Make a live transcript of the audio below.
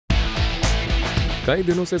कई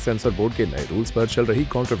दिनों से सेंसर बोर्ड के नए रूल्स पर चल रही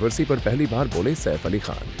कंट्रोवर्सी पर पहली बार बोले सैफ अली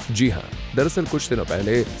खान। जी हां, दरअसल कुछ दिनों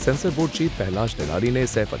पहले सेंसर बोर्ड चीफ पहलाज निराली ने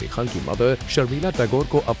सैफ अली खान की मदर शर्मिला टैगोर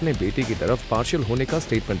को अपने बेटे की तरफ पार्शियल होने का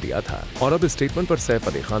स्टेटमेंट दिया था और अब इस स्टेटमेंट पर सैफ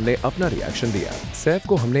अली खान ने अपना रिएक्शन दिया। सैफ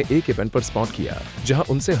को हमने एक इवेंट पर स्पॉट किया जहाँ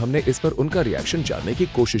उनसे हमने इस पर उनका रिएक्शन जानने की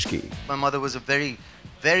कोशिश की। My mother was a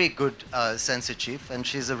very good censor chief, and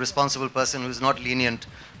she's a responsible person who's not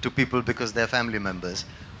lenient to people because they're family members.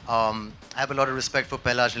 I have a lot of respect for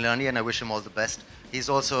Pelaj Nilani and I wish him all the best. He's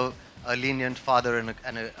also a lenient father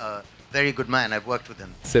and a very good man. I've worked with him.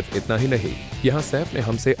 सिर्फ इतना ही नहीं, यहाँ सैफ ने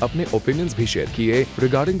हमसे अपने opinions भी share किए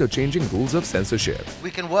regarding the changing rules of censorship.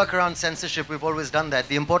 We can work around censorship. We've always done that.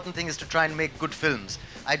 The important thing is to try and make good films.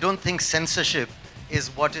 I don't think censorship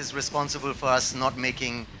is what is responsible for us not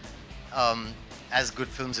making as good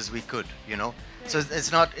films as we could, you know. So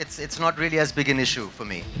it's not really as big an issue for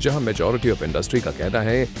me. जहां majority of industry का कहना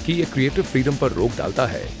है कि ये creative freedom पर रोक डालता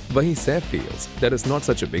है, वहीं Saif feels that is not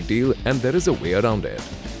such a big deal and there is a way around it.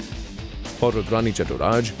 For Rudrani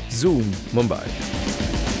चटुराज, Zoom, Mumbai।